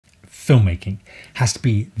filmmaking has to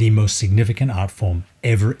be the most significant art form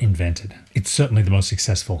ever invented. It's certainly the most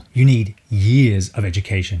successful. You need years of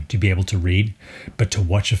education to be able to read, but to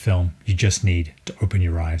watch a film, you just need to open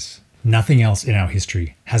your eyes. Nothing else in our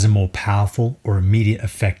history has a more powerful or immediate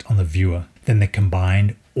effect on the viewer than the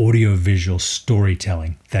combined audiovisual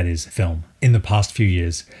storytelling that is film. In the past few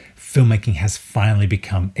years, filmmaking has finally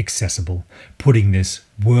become accessible, putting this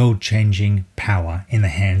world-changing power in the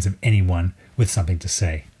hands of anyone with something to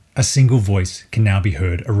say. A single voice can now be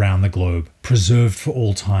heard around the globe, preserved for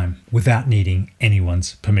all time, without needing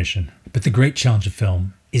anyone's permission. But the great challenge of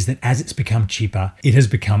film is that as it's become cheaper, it has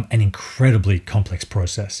become an incredibly complex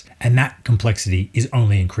process, and that complexity is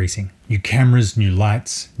only increasing. New cameras, new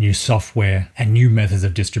lights, new software, and new methods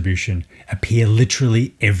of distribution appear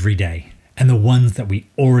literally every day. And the ones that we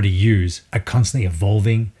already use are constantly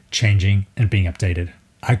evolving, changing, and being updated.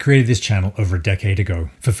 I created this channel over a decade ago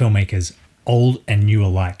for filmmakers, old and new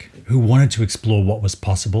alike, who wanted to explore what was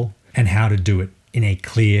possible and how to do it in a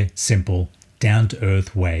clear, simple,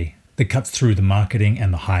 down-to-earth way that cuts through the marketing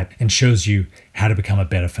and the hype and shows you how to become a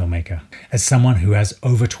better filmmaker. As someone who has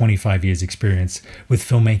over 25 years experience with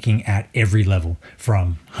filmmaking at every level,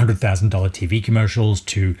 from $100,000 TV commercials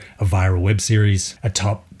to a viral web series, a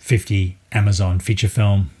top 50 Amazon feature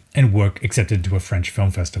film, and work accepted to a French film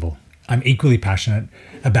festival, I'm equally passionate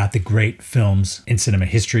about the great films in cinema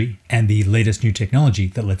history and the latest new technology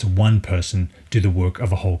that lets one person do the work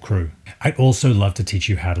of a whole crew. I'd also love to teach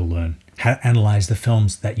you how to learn, how to analyze the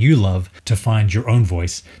films that you love to find your own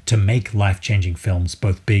voice, to make life-changing films,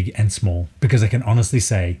 both big and small, because I can honestly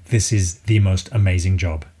say this is the most amazing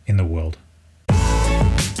job in the world.